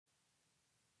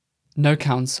No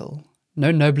counsel,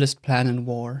 no noblest plan in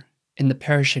war, in the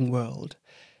perishing world,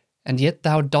 and yet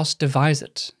thou dost devise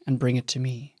it and bring it to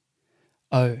me.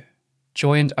 Oh,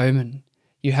 joy and omen,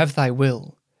 you have thy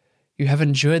will, you have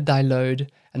endured thy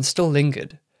load and still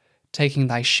lingered, taking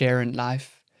thy share in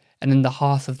life, and in the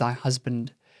hearth of thy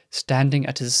husband, standing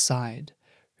at his side,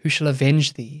 who shall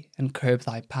avenge thee and curb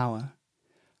thy power.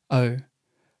 Oh,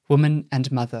 woman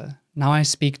and mother, now I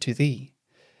speak to thee,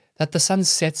 that the sun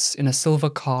sets in a silver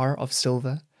car of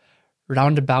silver,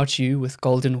 round about you with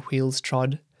golden wheels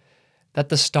trod, that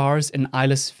the stars in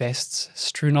eyeless vests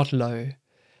strew not low,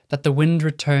 that the wind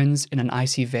returns in an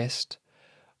icy vest,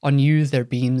 on you their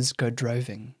beams go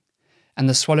droving, and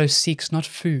the swallow seeks not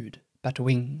food but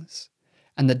wings,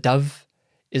 and the dove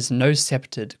is no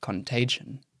sceptred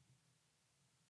contagion.